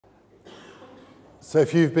So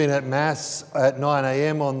if you've been at Mass at 9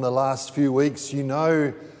 a.m. on the last few weeks, you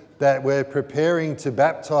know that we're preparing to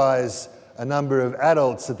baptise a number of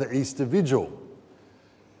adults at the Easter Vigil.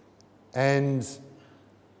 And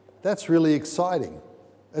that's really exciting.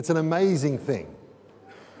 It's an amazing thing.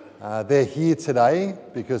 They're here today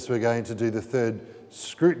because we're going to do the third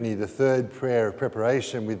scrutiny, the third prayer of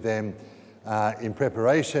preparation with them in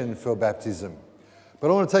preparation for baptism.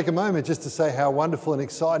 But I want to take a moment just to say how wonderful and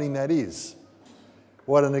exciting that is.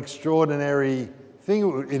 What an extraordinary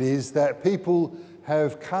thing it is that people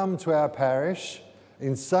have come to our parish,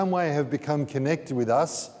 in some way have become connected with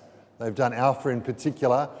us. They've done Alpha in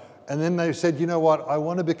particular, and then they've said, you know what, I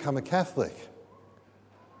want to become a Catholic.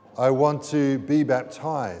 I want to be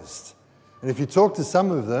baptised. And if you talk to some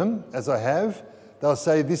of them, as I have, they'll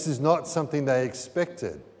say this is not something they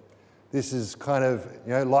expected. This is kind of,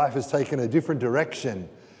 life has taken a different direction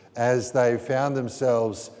as they found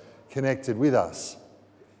themselves connected with us.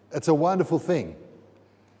 It's a wonderful thing.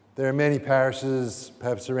 There are many parishes,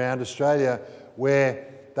 perhaps around Australia, where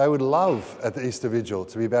they would love at the Easter Vigil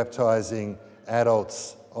to be baptising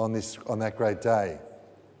adults on that great day.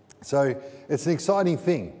 So it's an exciting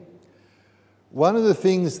thing. One of the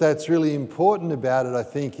things that's really important about it, I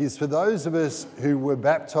think, is for those of us who were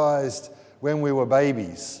baptised when we were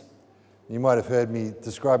babies. You might have heard me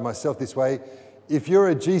describe myself this way. If you're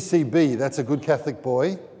a GCB, that's a good Catholic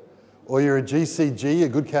boy, or you're a GCG, a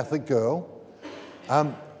good Catholic girl,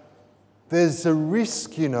 there's a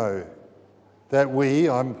risk, that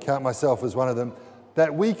I count myself as one of them,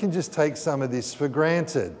 that we can just take some of this for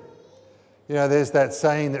granted. There's that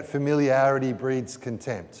saying that familiarity breeds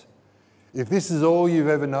contempt. If this is all you've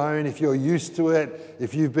ever known, if you're used to it,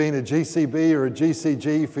 if you've been a GCB or a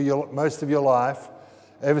GCG for most of your life,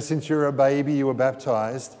 ever since you were a baby, you were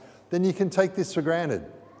baptised, then you can take this for granted.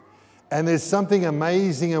 And there's something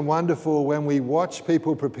amazing and wonderful when we watch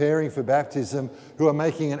people preparing for baptism who are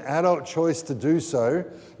making an adult choice to do so.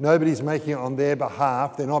 Nobody's making it on their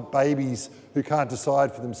behalf. They're not babies who can't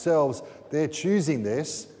decide for themselves. They're choosing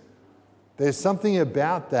this. There's something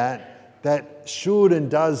about that should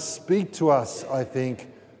and does speak to us, I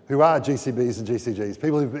think, who are GCBs and GCGs,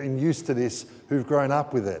 people who've been used to this, who've grown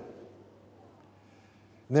up with it.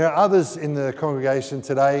 And there are others in the congregation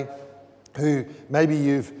today who maybe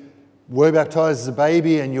you've were baptised as a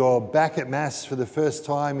baby and you're back at Mass for the first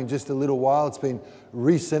time in just a little while. It's been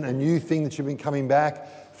recent, a new thing that you've been coming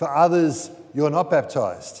back. For others, you're not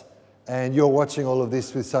baptised and you're watching all of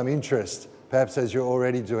this with some interest, perhaps as you're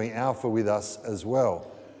already doing Alpha with us as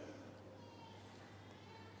well.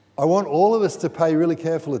 I want all of us to pay really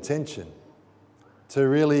careful attention, to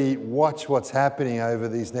really watch what's happening over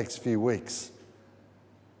these next few weeks,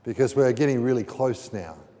 because we're getting really close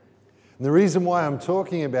now. And the reason why I'm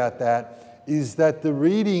talking about that is that the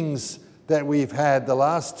readings that we've had the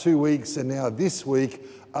last 2 weeks and now this week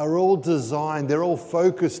are all designed, they're all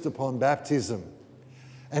focused upon baptism.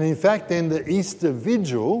 And in fact, then the Easter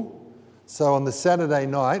Vigil, so on the Saturday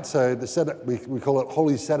night, so we call it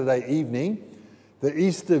Holy Saturday evening, the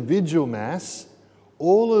Easter Vigil Mass,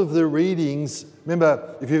 all of the readings,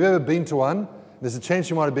 remember, if you've ever been to one, there's a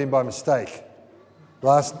chance you might have been by mistake.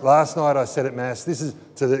 Last night I said at Mass, this is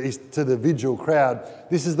to the Vigil crowd,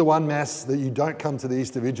 this is the one Mass that you don't come to the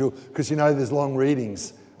Easter Vigil because there's long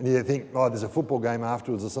readings and you think, there's a football game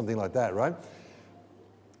afterwards or something like that, right?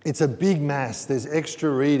 It's a big Mass, there's extra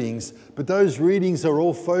readings, but those readings are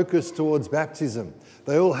all focused towards baptism.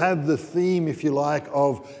 They all have the theme, if you like,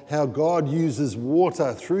 of how God uses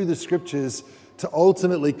water through the Scriptures to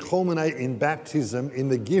ultimately culminate in baptism, in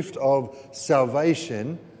the gift of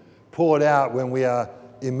salvation, poured out when we are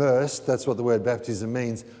immersed, that's what the word baptism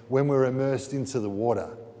means, when we're immersed into the water.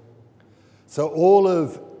 So all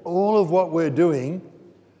of what we're doing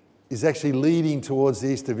is actually leading towards the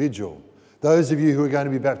Easter Vigil. Those of you who are going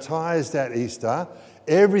to be baptised at Easter,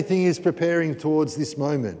 everything is preparing towards this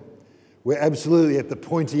moment. We're absolutely at the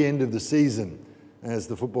pointy end of the season, as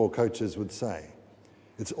the football coaches would say.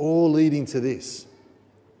 It's all leading to this.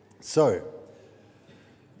 So,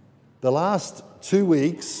 the last 2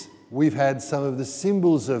 weeks, we've had some of the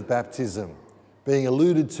symbols of baptism being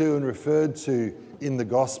alluded to and referred to in the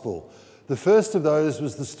Gospel. The first of those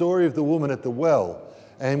was the story of the woman at the well.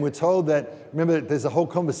 And we're told that, remember, there's a whole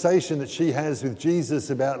conversation that she has with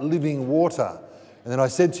Jesus about living water. And then I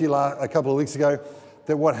said to you a couple of weeks ago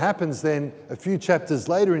that what happens then, a few chapters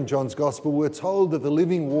later in John's Gospel, we're told that the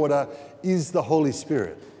living water is the Holy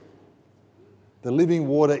Spirit. The living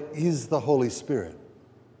water is the Holy Spirit.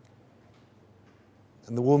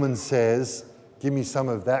 And the woman says, give me some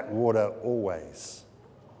of that water always.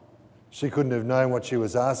 She couldn't have known what she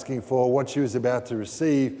was asking for, what she was about to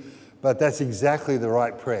receive, But that's exactly the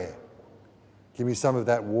right prayer. Give me some of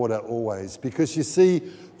that water always. Because you see,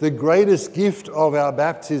 the greatest gift of our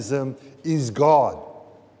baptism is God.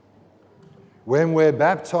 When we're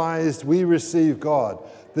baptized, we receive God.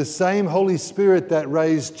 The same Holy Spirit that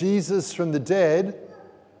raised Jesus from the dead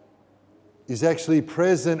is actually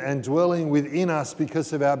present and dwelling within us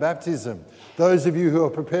because of our baptism. Those of you who are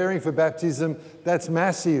preparing for baptism, that's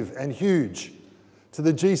massive and huge. To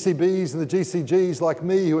the GCBs and the GCGs like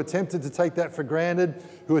me who are tempted to take that for granted,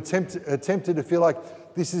 who are tempted to feel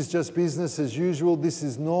like this is just business as usual, this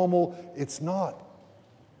is normal, it's not.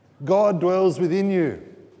 God dwells within you.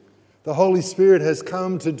 The Holy Spirit has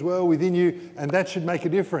come to dwell within you, and that should make a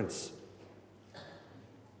difference.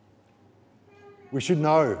 We should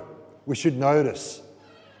know. We should notice.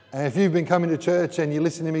 And if you've been coming to church and you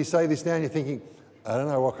listen to me say this now and you're thinking, I don't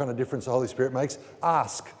know what kind of difference the Holy Spirit makes,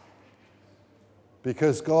 ask.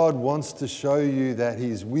 Because God wants to show you that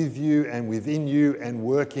He's with you and within you and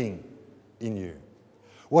working in you.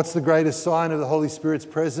 What's the greatest sign of the Holy Spirit's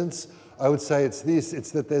presence? I would say it's this.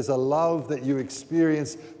 It's that there's a love that you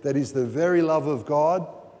experience that is the very love of God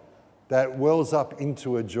that wells up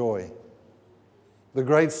into a joy. The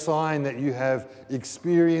great sign that you have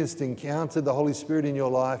experienced, encountered the Holy Spirit in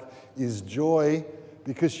your life is joy,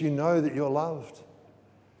 because you know that you're loved.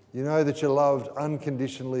 You know that you're loved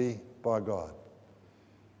unconditionally by God.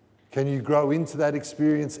 Can you grow into that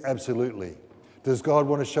experience? Absolutely. Does God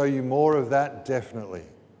want to show you more of that? Definitely.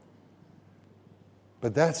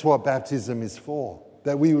 But that's what baptism is for,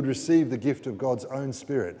 that we would receive the gift of God's own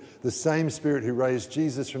Spirit. The same Spirit who raised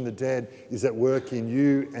Jesus from the dead is at work in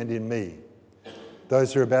you and in me.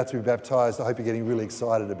 Those who are about to be baptized, I hope you're getting really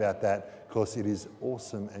excited about that, because it is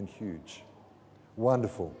awesome and huge.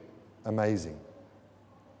 Wonderful. Amazing.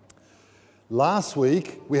 Last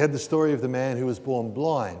week, we had the story of the man who was born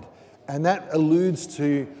blind, and that alludes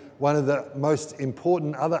to one of the most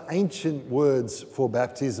important other ancient words for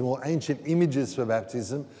baptism, or ancient images for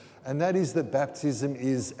baptism, and that is that baptism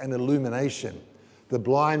is an illumination. The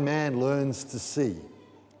blind man learns to see.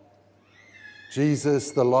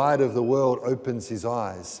 Jesus, the light of the world, opens his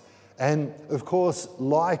eyes. And of course,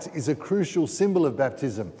 light is a crucial symbol of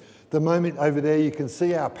baptism. The moment over there you can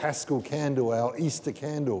see our Paschal candle, our Easter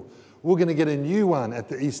candle. We're going to get a new one at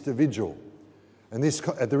the Easter Vigil. And this,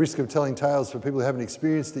 at the risk of telling tales for people who haven't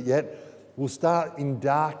experienced it yet, will start in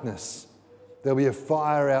darkness. There'll be a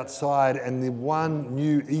fire outside, and the one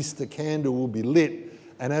new Easter candle will be lit.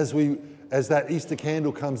 And as that Easter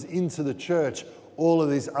candle comes into the church, all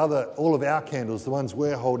of our candles, the ones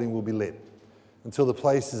we're holding, will be lit until the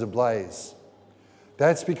place is ablaze.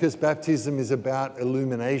 That's because baptism is about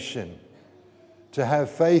illumination. To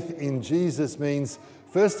have faith in Jesus means,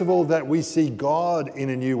 first of all, that we see God in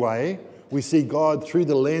a new way. We see God through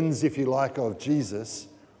the lens, if you like, of Jesus,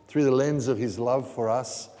 through the lens of his love for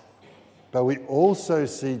us. But we also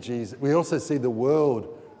see Jesus, we also see the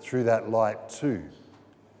world through that light too.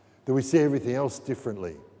 That we see everything else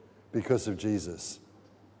differently because of Jesus.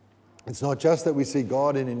 It's not just that we see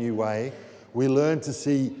God in a new way, we learn to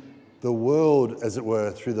see the world, as it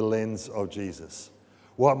were, through the lens of Jesus.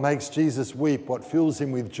 What makes Jesus weep, what fills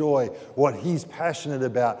him with joy, what he's passionate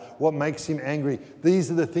about, what makes him angry.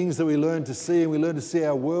 These are the things that we learn to see, and we learn to see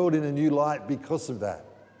our world in a new light because of that.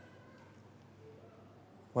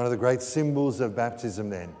 One of the great symbols of baptism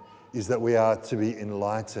then is that we are to be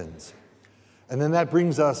enlightened. And then that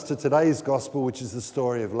brings us to today's gospel, which is the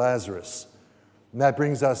story of Lazarus. And that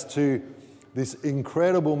brings us to this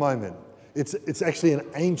incredible moment. It's actually an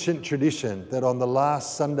ancient tradition that on the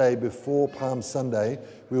last Sunday before Palm Sunday,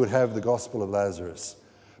 we would have the Gospel of Lazarus.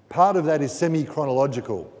 Part of that is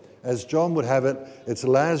semi-chronological. As John would have it, it's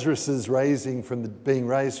Lazarus' being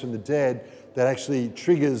raised from the dead that actually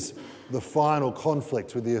triggers the final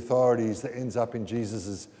conflict with the authorities that ends up in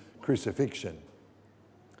Jesus' crucifixion.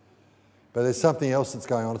 But there's something else that's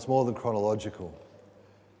going on. It's more than chronological.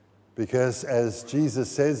 Because as Jesus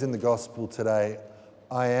says in the Gospel today,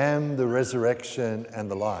 I am the resurrection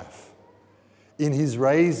and the life. In his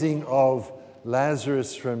raising of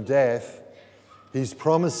Lazarus from death, he's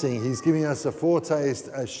promising, he's giving us a foretaste,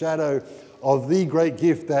 a shadow of the great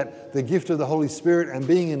gift that the gift of the Holy Spirit and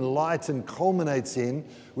being enlightened culminates in,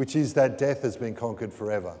 which is that death has been conquered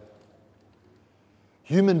forever.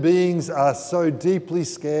 Human beings are so deeply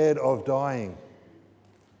scared of dying.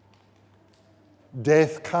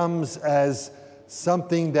 Death comes as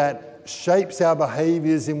something that shapes our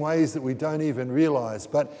behaviours in ways that we don't even realise.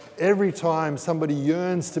 But every time somebody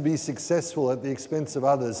yearns to be successful at the expense of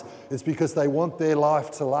others, it's because they want their life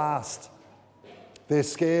to last. They're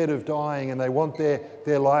scared of dying and they want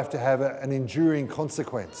their life to have an enduring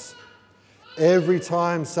consequence. Every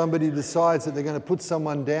time somebody decides that they're going to put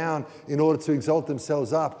someone down in order to exalt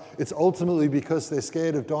themselves up, it's ultimately because they're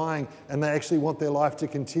scared of dying and they actually want their life to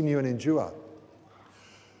continue and endure.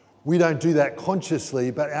 We don't do that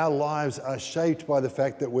consciously, but our lives are shaped by the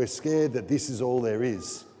fact that we're scared that this is all there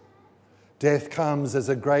is. Death comes as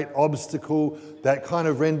a great obstacle that kind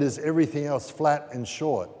of renders everything else flat and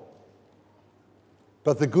short.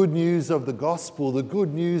 But the good news of the gospel, the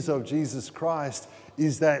good news of Jesus Christ,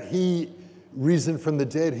 is that he, risen from the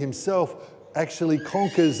dead himself, actually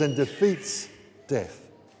conquers and defeats death.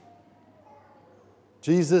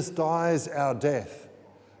 Jesus dies our death,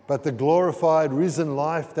 but the glorified risen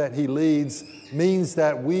life that he leads means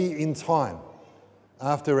that we, in time,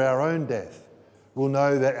 after our own death, will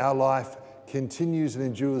know that our life continues and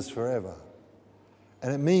endures forever.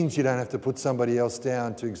 And it means you don't have to put somebody else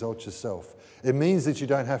down to exalt yourself. It means that you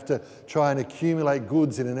don't have to try and accumulate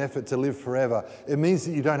goods in an effort to live forever. It means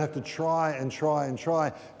that you don't have to try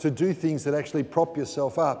to do things that actually prop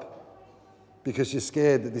yourself up because you're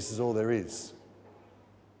scared that this is all there is.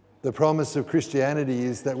 The promise of Christianity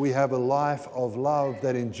is that we have a life of love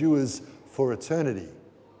that endures for eternity.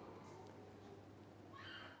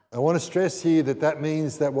 I want to stress here that that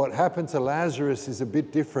means that what happened to Lazarus is a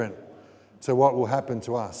bit different to what will happen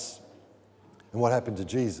to us and what happened to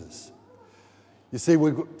Jesus. You see,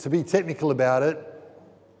 to be technical about it,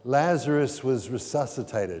 Lazarus was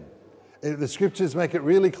resuscitated. The scriptures make it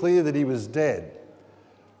really clear that he was dead,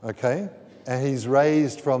 okay? And he's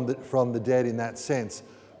raised from the dead in that sense.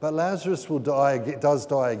 But Lazarus does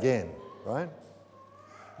die again, right?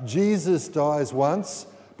 Jesus dies once,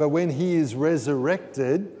 but when he is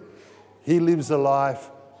resurrected, he lives a life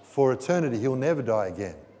for eternity. He'll never die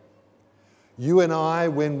again. You and I,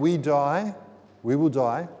 when we die, we will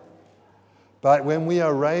die. But when we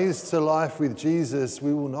are raised to life with Jesus,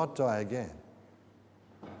 we will not die again.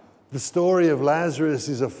 The story of Lazarus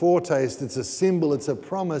is a foretaste, it's a symbol, it's a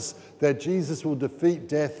promise that Jesus will defeat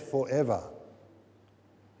death forever.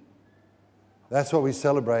 That's what we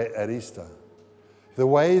celebrate at Easter. The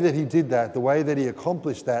way that he did that, the way that he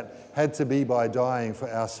accomplished that, had to be by dying for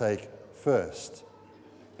our sake first.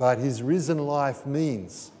 But his risen life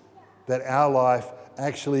means that our life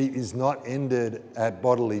actually is not ended at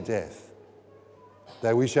bodily death.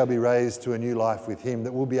 That we shall be raised to a new life with him,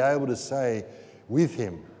 that we'll be able to say with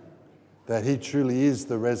him that he truly is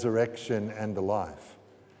the resurrection and the life.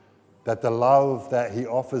 That the love that he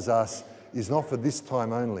offers us is not for this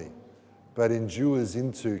time only, but continues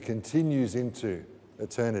into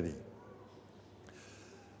eternity.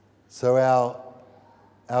 So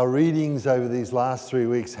our readings over these last 3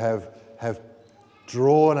 weeks have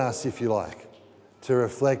drawn us, if you like, to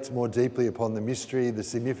reflect more deeply upon the mystery, the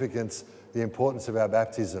significance, the importance of our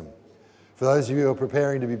baptism. For those of you who are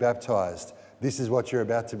preparing to be baptised, this is what you're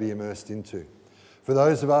about to be immersed into. For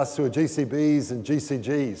those of us who are GCBs and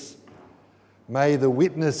GCGs, may the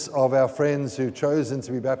witness of our friends who've chosen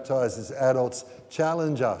to be baptised as adults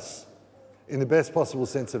challenge us in the best possible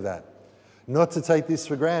sense of that. Not to take this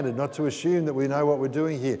for granted, not to assume that we know what we're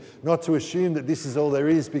doing here, not to assume that this is all there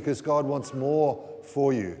is, because God wants more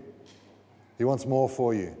for you. He wants more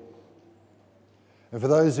for you. And for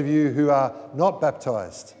those of you who are not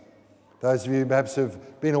baptised, those of you who perhaps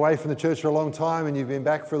have been away from the church for a long time and you've been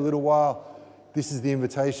back for a little while, this is the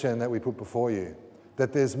invitation that we put before you,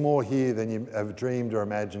 that there's more here than you have dreamed or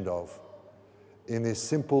imagined of. In this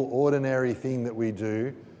simple, ordinary thing that we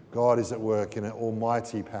do, God is at work in an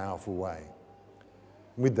almighty, powerful way.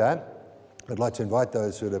 With that, I'd like to invite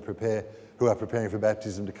those who are preparing for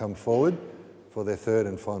baptism to come forward for their third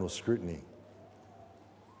and final scrutiny.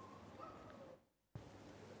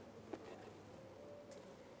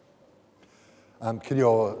 Can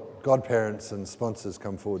your godparents and sponsors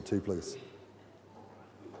come forward too, please?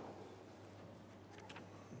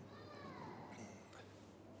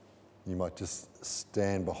 You might just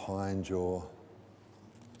stand behind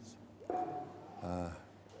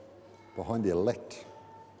behind the elect.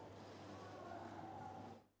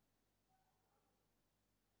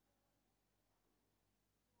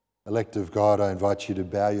 Elect of God, I invite you to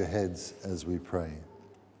bow your heads as we pray.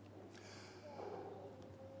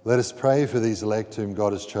 Let us pray for these elect whom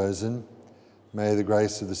God has chosen. May the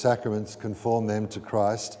grace of the sacraments conform them to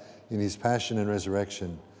Christ in his passion and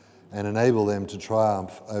resurrection, and enable them to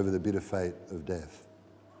triumph over the bitter fate of death.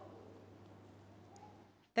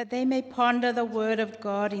 That they may ponder the word of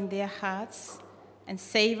God in their hearts and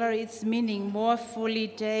savour its meaning more fully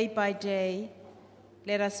day by day,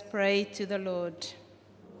 let us pray to the Lord.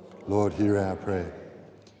 Lord, hear our prayer.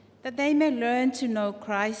 That they may learn to know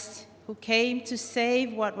Christ, who came to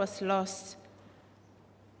save what was lost,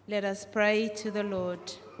 let us pray to the Lord.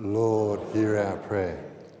 Lord, hear our prayer.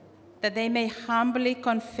 That they may humbly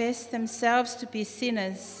confess themselves to be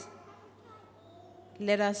sinners.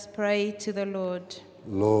 Let us pray to the Lord.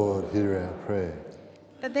 Lord, hear our prayer.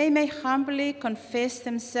 That they may humbly confess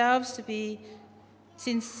themselves to be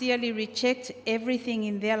sincerely reject everything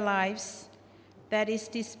in their lives that is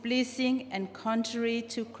displeasing and contrary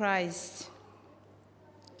to Christ.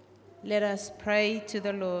 Let us pray to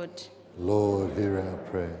the Lord. Lord, hear our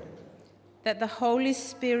prayer. That the Holy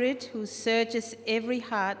Spirit, who searches every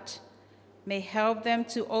heart, may help them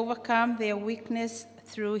to overcome their weakness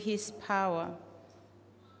through his power.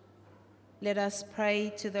 Let us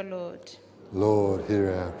pray to the Lord. Lord,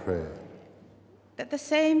 hear our prayer. That the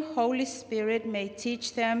same Holy Spirit may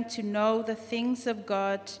teach them to know the things of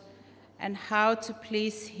God and how to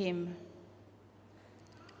please him.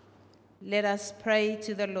 Let us pray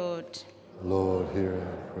to the Lord. Lord, hear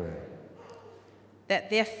our prayer. That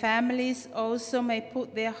their families also may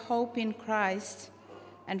put their hope in Christ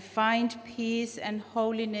and find peace and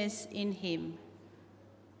holiness in him.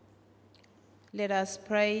 Let us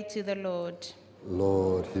pray to the Lord.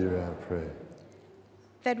 Lord, hear our prayer.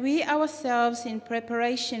 That we ourselves, in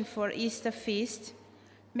preparation for Easter feast,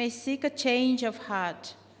 may seek a change of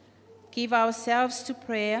heart, give ourselves to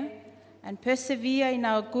prayer, and persevere in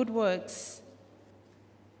our good works.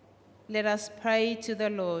 Let us pray to the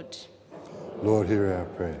Lord. Lord, hear our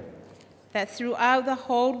prayer. That throughout the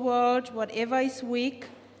whole world, whatever is weak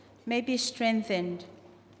may be strengthened,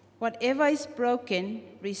 whatever is broken,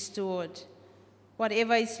 restored,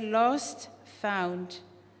 whatever is lost, found,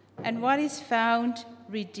 and what is found,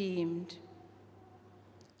 redeemed.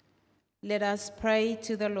 Let us pray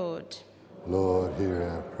to the Lord. Lord, hear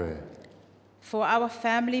our prayer. For our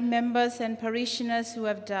family members and parishioners who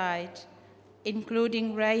have died,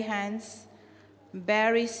 including Ray Hans,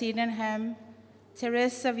 Barry Sydenham,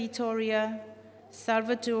 Teresa Vittoria,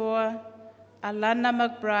 Salvador, Alana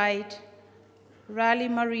McBride, Riley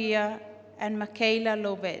Maria, and Michaela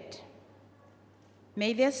Lobet.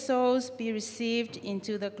 May their souls be received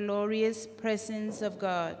into the glorious presence of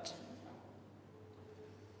God.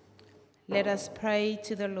 Let us pray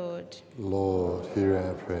to the Lord. Lord, hear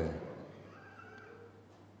our prayer.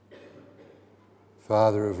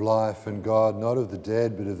 Father of life and God, not of the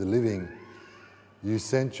dead but of the living, you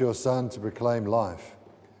sent your Son to proclaim life,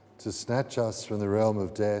 to snatch us from the realm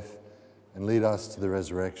of death and lead us to the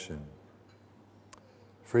resurrection.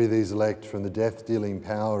 Free these elect from the death-dealing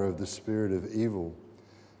power of the spirit of evil,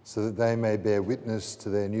 so that they may bear witness to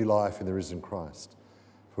their new life in the risen Christ,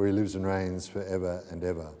 for he lives and reigns forever and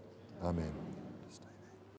ever. Amen.